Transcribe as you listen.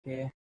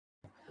Okay.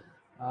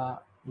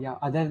 Yeah,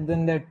 other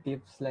than the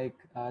tips,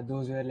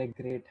 those were like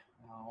great,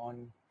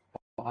 on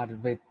par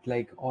with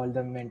like all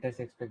the mentors'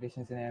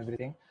 expectations and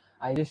everything.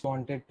 I just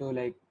wanted to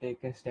like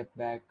take a step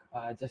back,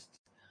 just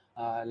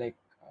like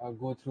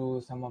go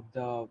through some of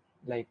the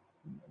like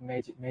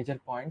major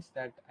points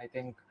that I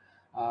think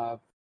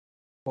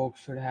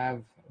folks should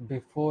have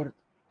before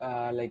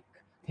like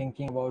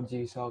thinking about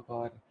GSOC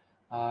or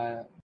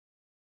uh,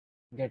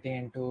 getting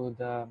into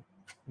the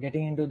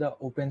getting into the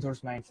open source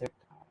mindset,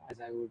 as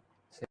I would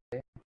say.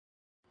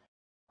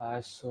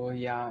 So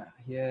yeah,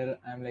 here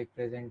I'm like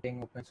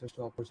presenting open source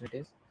to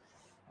opportunities.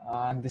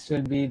 This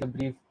will be the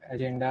brief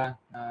agenda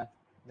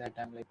that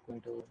I'm like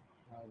going to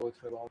go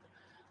through about.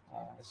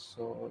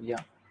 So yeah,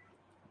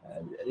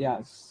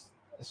 yeah.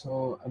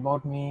 So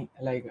about me,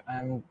 like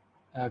I'm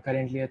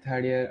currently a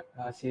third year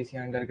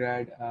CSE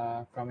undergrad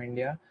from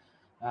India.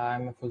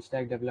 I'm a full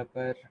stack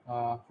developer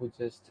who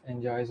just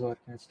enjoys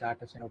working with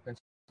startups and open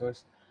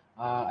source.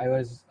 I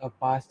was a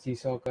past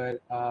GSOCer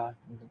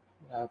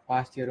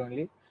past year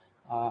only.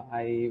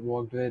 I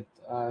worked with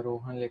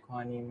Rohan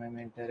Lekhwani, my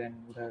mentor, and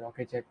the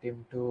Rocket.Chat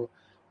team to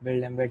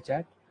build Embed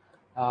Chat.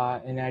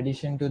 In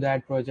addition to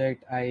that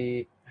project,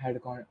 I had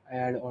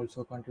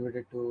also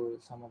contributed to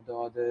some of the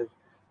other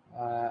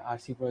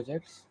RC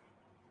projects.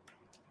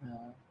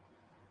 Uh,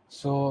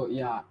 so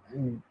yeah,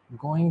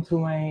 going through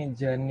my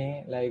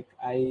journey, like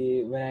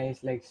when I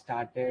like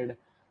started,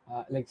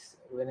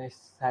 when I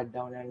sat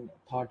down and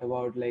thought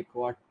about like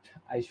what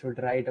I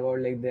should write about,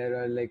 like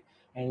there are like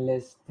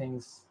endless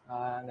things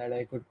that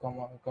I could come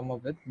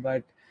up with,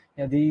 but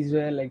yeah, these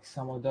were like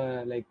some of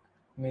the like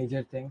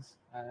major things.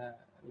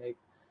 Like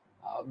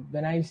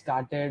when I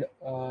started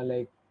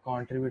like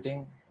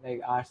contributing,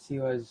 like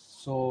RC was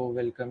so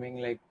welcoming,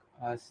 like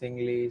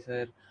Singli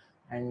sir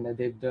and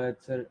Devdutt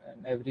sir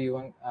and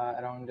everyone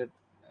around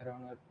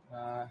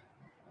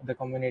the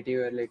community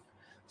were like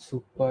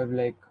super,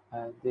 like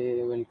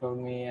they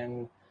welcomed me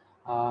and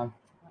uh,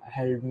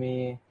 helped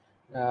me,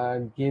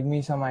 gave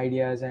me some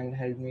ideas and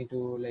helped me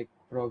to like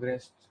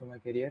progress through my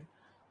career.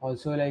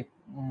 Also, like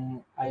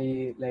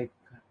I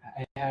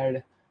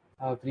had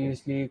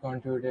previously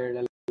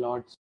contributed a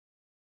lot,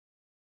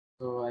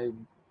 so I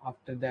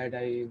after that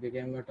I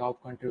became a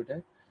top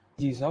contributor.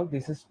 GSOC,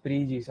 this is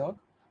pre GSOC.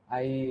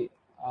 I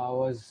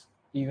was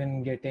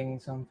even getting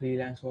some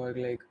freelance work,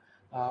 like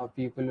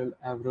people will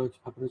approach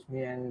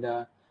me and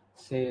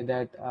say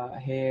that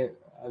hey,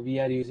 we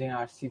are using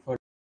RC for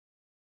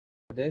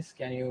this.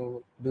 Can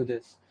you do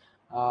this?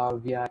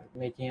 We are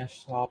making a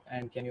shop,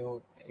 and can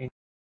you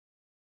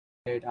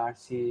integrate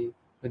RC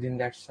within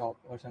that shop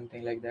or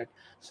something like that?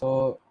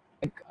 So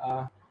like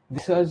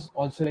this was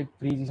also like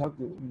pre GSOC.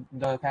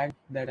 The fact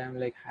that I'm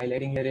like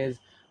highlighting here is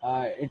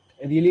it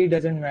really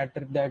doesn't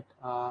matter that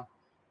uh,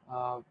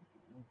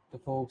 the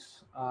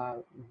folks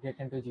get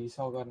into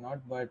GSOC or not,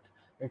 but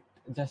it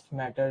just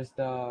matters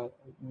about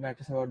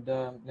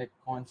the like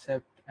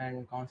concepts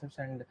and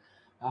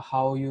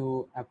how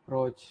you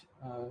approach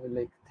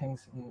like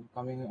things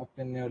coming up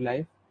in your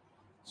life.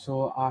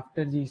 So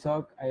after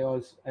GSOC, I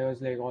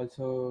was like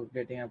also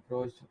getting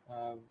approached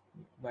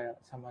by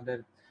some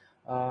other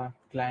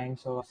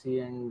clients or C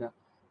and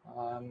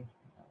um,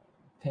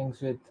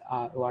 things with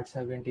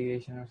WhatsApp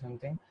integration or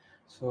something.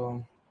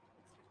 So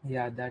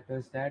yeah, that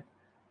was that.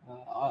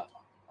 Uh,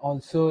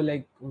 Also,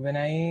 like when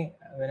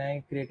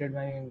I created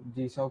my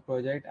GSOC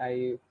project,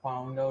 I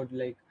found out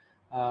like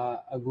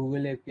a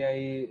Google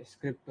API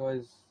script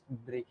was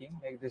breaking.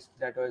 Like this,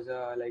 that was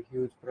a like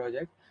huge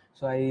project.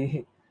 So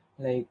I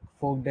like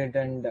forked it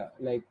and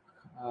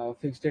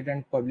fixed it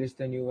and published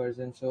the new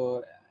version.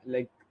 So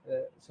like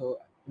so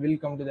we'll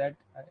come to that.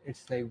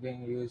 It's like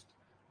being used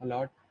a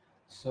lot.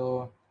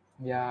 So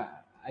yeah,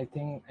 I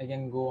think I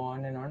can go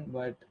on and on,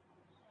 but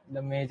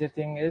the major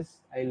thing is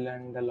I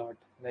learned a lot.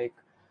 Like,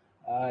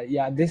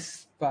 yeah,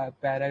 this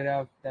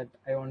paragraph that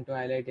I want to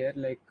highlight here,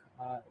 like,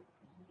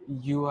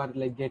 you are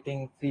like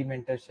getting free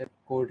mentorship,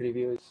 code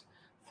reviews,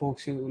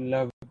 folks you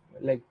love,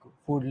 like,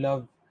 would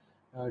love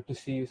to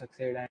see you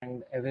succeed,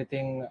 and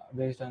everything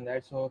based on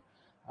that. So,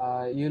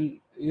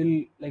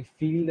 you'll like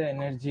feel the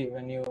energy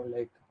when you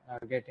like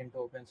get into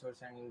open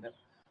source and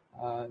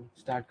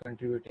start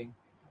contributing.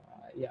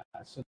 Yeah,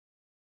 so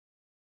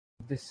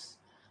this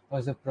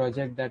was a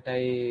project that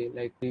I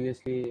like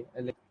previously,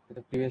 like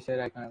the previous year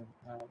I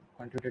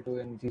contributed to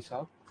in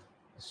GSOC.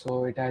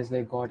 So it has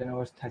like gotten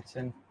over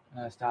 37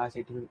 stars,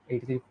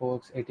 83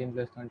 folks, 18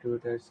 plus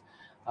contributors,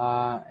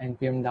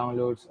 NPM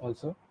downloads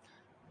also.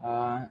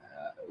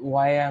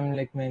 Why I'm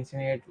like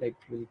mentioning it, like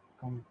we'll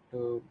come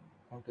to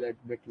that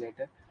bit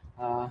later.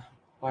 Uh,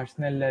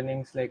 Personal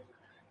learnings, like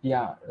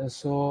yeah.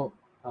 So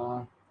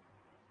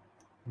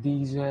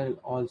these were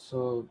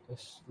also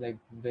like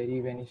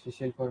very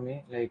beneficial for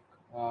me. Like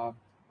uh,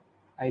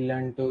 I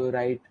learned to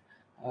write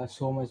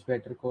so much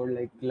better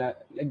code. Like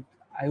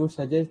I would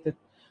suggest that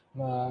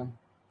uh,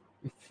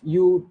 if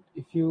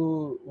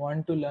you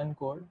want to learn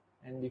code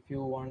and if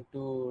you want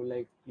to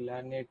like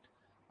learn it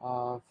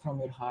from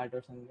your heart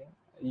or something,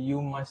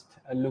 you must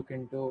look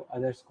into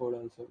others code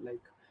also.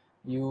 Like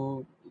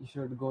you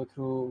should go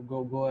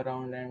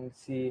around and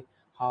see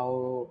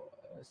how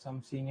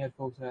some senior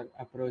folks are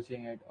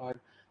approaching it, or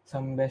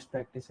some best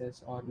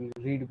practices, or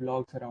read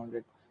blogs around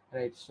it,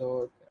 right?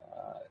 So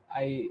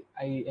I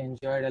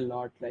enjoyed a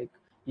lot. Like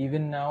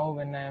even now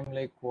when I am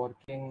like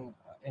working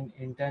in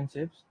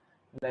internships,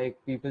 like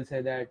people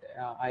say that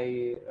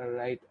I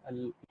write a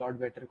lot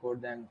better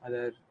code than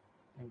other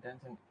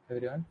interns and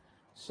everyone.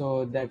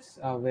 So that's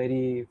a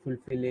very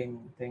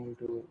fulfilling thing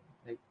to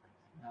like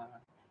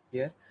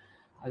hear.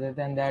 Other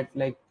than that,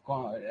 like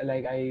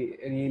I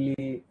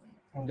really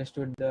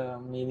understood the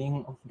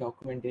meaning of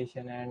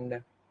documentation,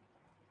 and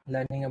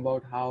learning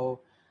about how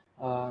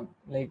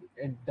like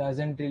it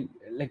doesn't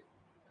like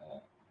uh,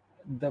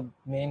 the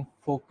main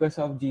focus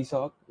of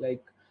GSOC,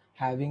 like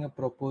having a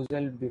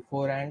proposal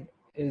beforehand,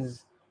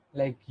 is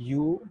like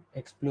you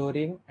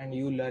exploring and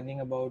you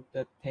learning about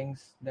the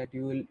things that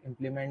you will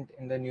implement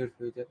in the near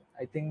future.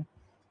 I think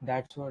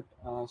that's what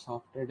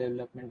software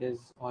development is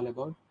all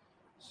about.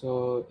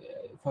 So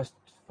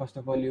first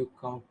of all, you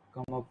come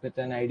up with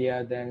an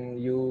idea, then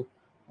you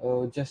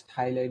just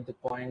highlight the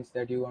points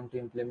that you want to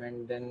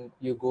implement, then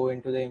you go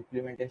into the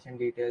implementation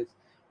details,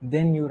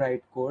 then you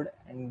write code,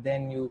 and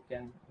then you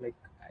can like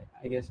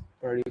I guess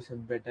produce a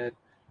better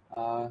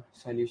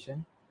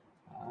solution,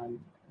 um,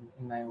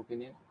 in my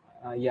opinion.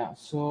 Yeah,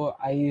 so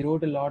I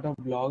wrote a lot of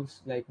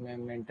blogs. Like my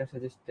mentor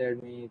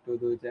suggested me to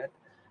do that,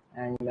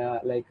 and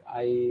like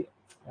I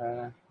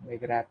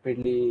like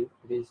rapidly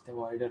reached a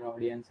wider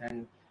audience,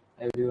 and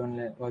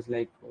everyone was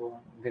like, oh,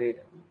 great,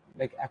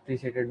 like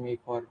appreciated me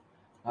for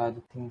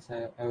the things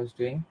I was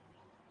doing.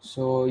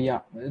 So yeah,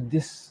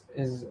 this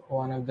is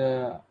one of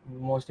the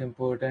most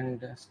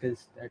important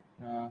skills that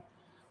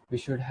we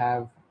should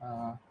have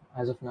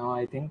as of now,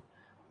 I think.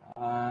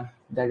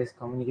 That is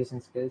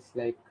communication skills.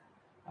 Like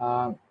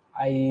uh,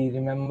 I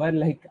remember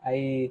like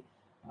I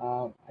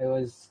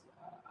was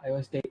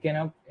taken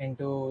up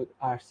into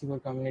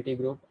RC4 community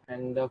group,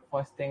 and the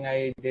first thing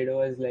I did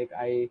was like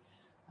uh,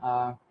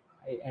 I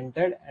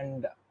entered,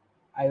 and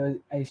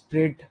I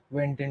straight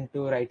went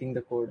into writing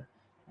the code.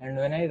 And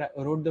when I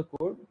wrote the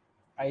code,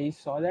 I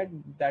saw that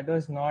that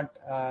was not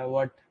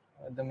what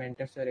the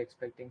mentors were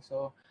expecting.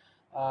 So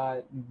uh,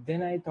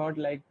 then I thought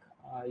like,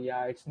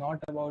 yeah, it's not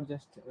about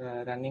just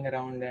running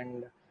around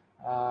and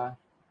uh,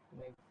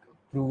 like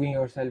proving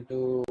yourself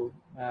to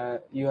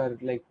you are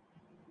like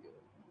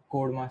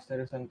code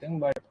master or something,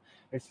 but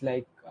it's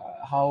like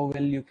how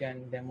well you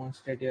can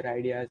demonstrate your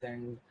ideas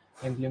and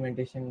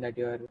implementation that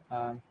you're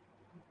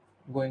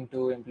going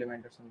to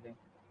implement or something.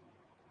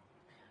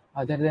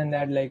 Other than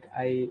that, like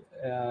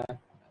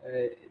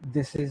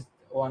this is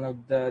one of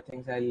the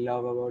things I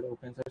love about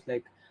open source.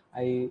 Like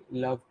I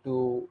love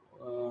to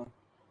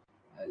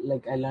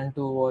like I learn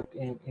to work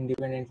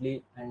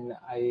independently, and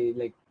I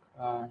like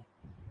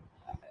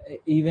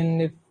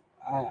even if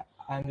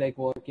I'm like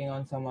working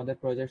on some other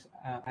projects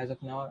as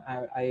of now,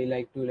 I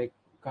like to like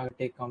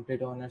take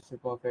complete ownership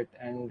of it.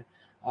 And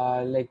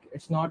like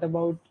it's not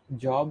about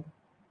job,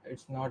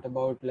 it's not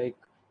about like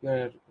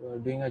you're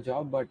doing a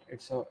job, but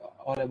it's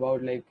all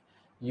about like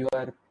you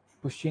are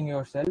pushing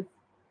yourself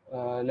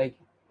like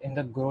in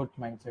the growth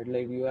mindset.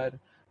 Like you are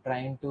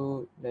trying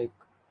to like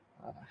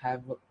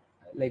have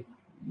like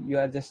you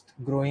are just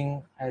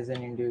growing as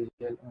an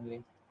individual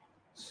only.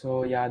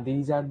 So yeah,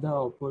 these are the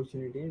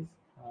opportunities.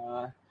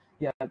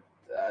 Yeah,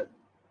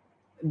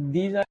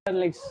 these are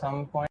like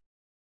some points.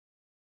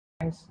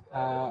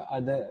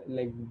 Other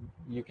like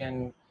you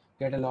can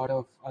get a lot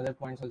of other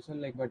points also.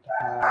 Like, but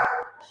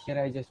here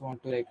I just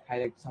want to like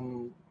highlight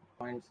some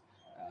points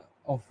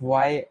of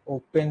why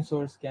open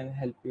source can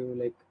help you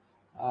like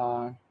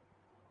uh,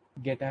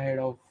 get ahead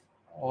of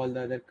all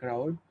the other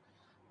crowd.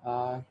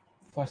 uh,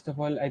 First of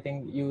all, I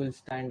think you will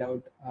stand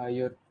out.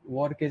 Your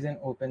work is in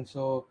open,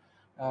 so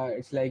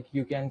it's like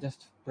you can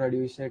just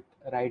produce it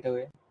right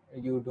away.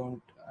 You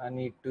don't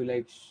need to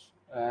like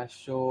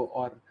show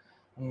or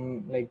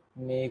like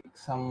make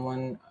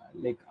someone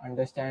like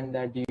understand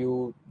that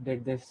you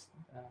did this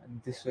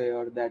this way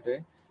or that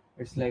way.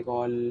 It's like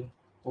all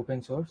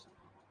open source.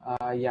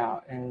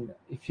 Yeah, and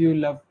if you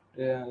love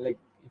like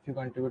if you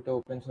contribute to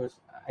open source,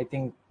 I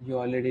think you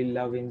already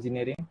love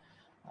engineering,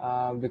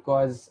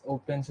 because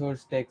open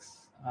source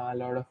takes a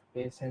lot of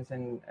patience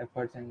and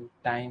efforts and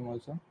time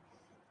also.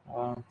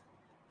 uh,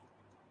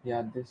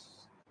 yeah,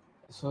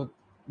 so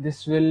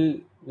this will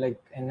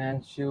like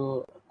enhance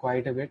you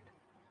quite a bit.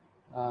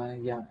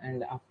 Yeah,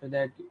 and after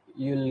that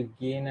you'll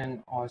gain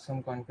an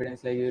awesome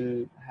confidence. Like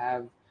you'll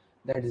have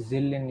that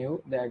zeal in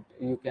you that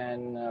you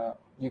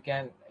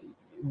can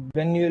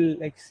when you'll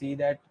like see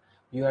that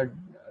you are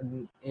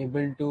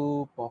able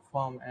to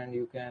perform, and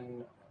you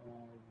can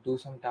do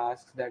some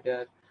tasks that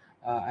are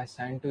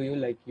assigned to you.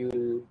 Like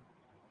you'll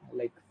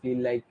like feel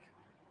like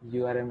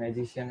you are a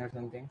magician or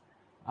something.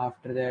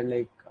 After that,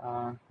 like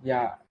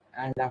yeah,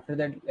 and after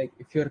that, like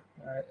if you're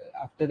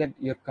after that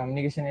your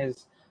communication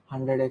is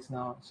 100x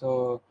now.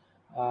 So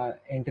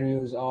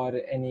interviews or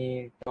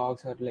any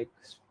talks or like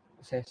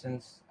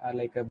sessions are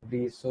like a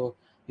breeze. So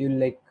you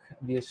like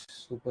be a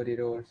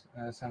superhero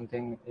or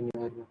something in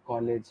your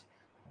college,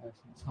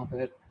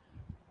 somewhere,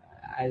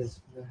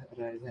 as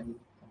I'm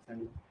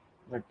concerned.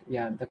 But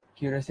yeah, the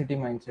curiosity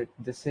mindset.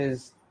 This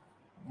is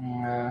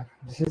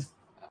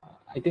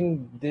I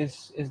think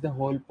this is the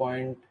whole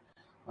point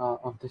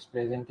of this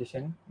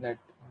presentation that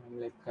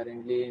I'm like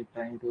currently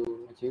trying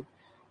to achieve.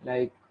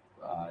 Like,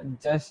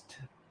 just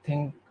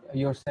think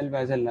yourself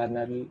as a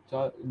learner.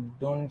 So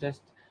don't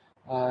just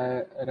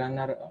run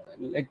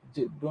or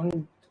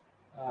don't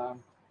uh,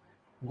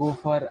 go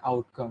for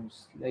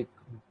outcomes. Like,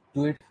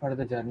 do it for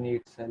the journey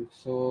itself.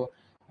 So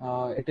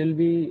it will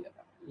be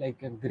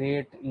like a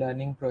great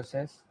learning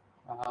process,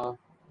 uh,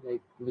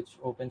 like which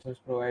open source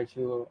provides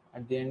you.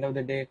 At the end of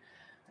the day,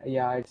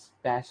 yeah, it's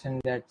passion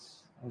that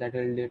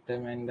will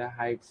determine the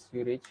heights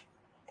you reach.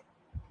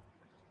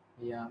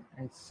 Yeah,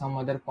 and some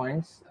other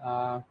points,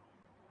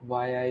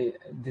 why I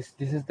this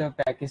is the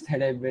package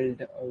that I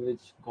built,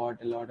 which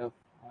got a lot of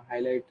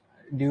highlight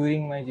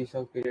during my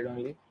GSOC period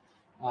only.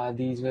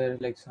 These were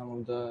like some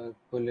of the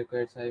pull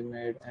requests I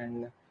made,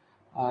 and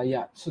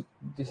yeah. So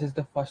this is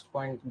the first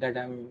point that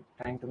I'm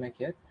trying to make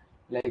here.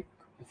 Like,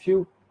 if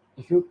you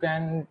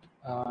can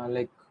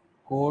like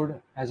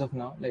code as of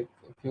now, like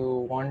if you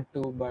want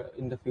to, but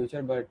in the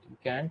future, but you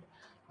can't,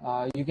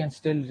 you can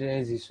still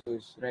raise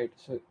issues, right?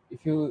 So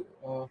if you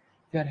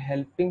are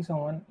helping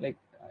someone, like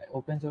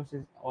open source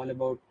is all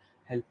about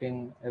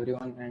helping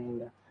everyone,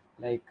 and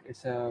like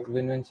it's a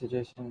win-win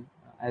situation,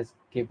 as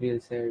Gabriel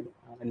said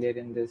earlier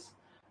in this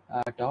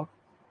talk.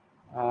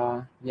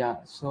 Yeah,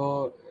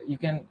 so you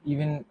can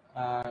even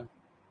uh,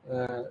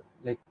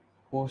 like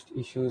post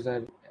issues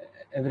or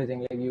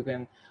everything. Like, you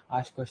can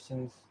ask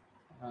questions,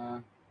 uh,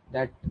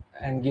 that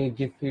and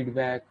give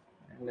feedback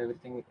and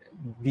everything.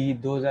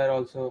 Those are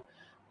also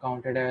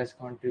counted as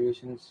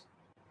contributions.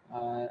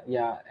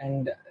 Yeah,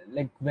 and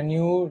like when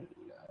you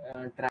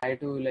try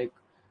to like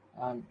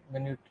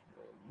when you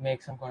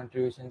make some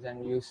contributions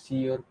and you see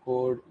your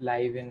code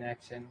live in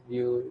action,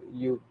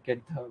 you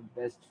get the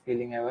best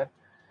feeling ever.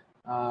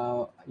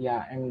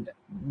 Yeah, and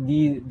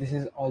this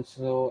is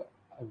also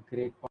a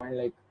great point.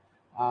 Like,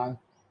 uh,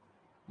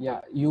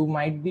 yeah, you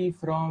might be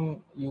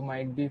from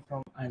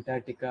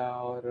Antarctica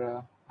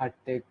or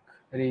Arctic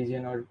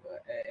region, or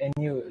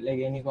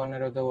any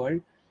corner of the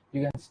world.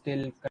 You can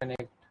still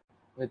connect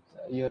with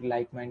your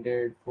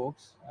like-minded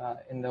folks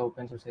in the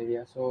open source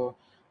area. So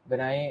when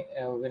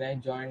I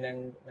joined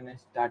and when I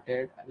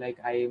started, like,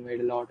 I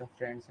made a lot of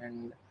friends,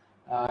 and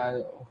uh,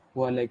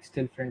 who are like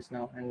still friends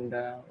now, and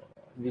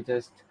we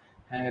just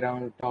hang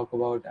around, talk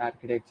about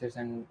architectures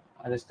and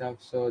other stuff.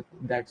 So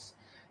that's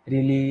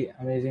really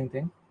amazing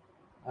thing.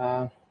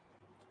 uh,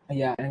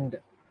 yeah, and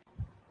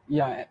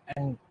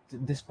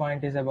this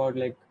point is about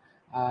like,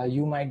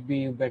 you might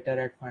be better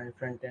at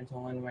front end,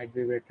 someone might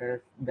be better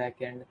at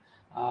back end.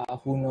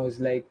 Who knows,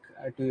 like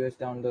 2 years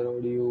down the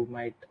road, you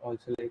might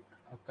also like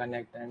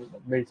connect and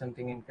build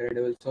something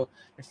incredible. So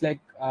it's like,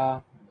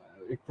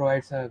 it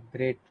provides a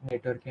great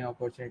networking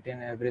opportunity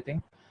and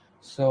everything.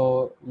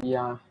 So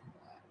yeah,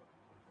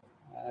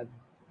 I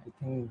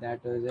think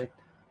that was it.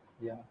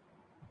 Yeah,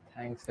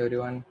 thanks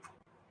everyone.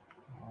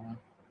 uh,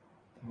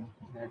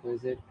 that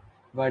was it.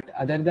 But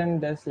other than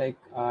this, like,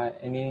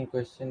 any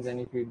questions,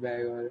 any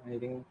feedback or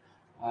anything,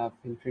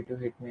 feel free to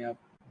hit me up.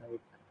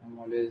 Like, I'm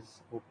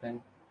always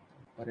open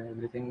for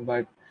everything.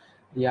 But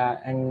yeah,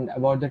 and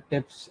about the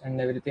tips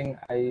and everything,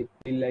 I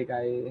feel like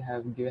I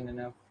have given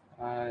enough,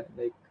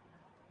 like,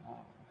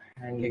 uh,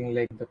 handling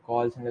like the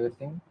calls and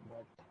everything.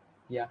 But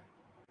yeah,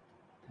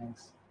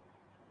 thanks.